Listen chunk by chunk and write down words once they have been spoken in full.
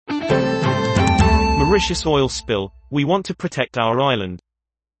Mauritius oil spill, we want to protect our island.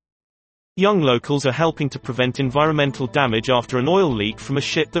 Young locals are helping to prevent environmental damage after an oil leak from a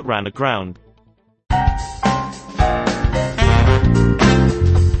ship that ran aground.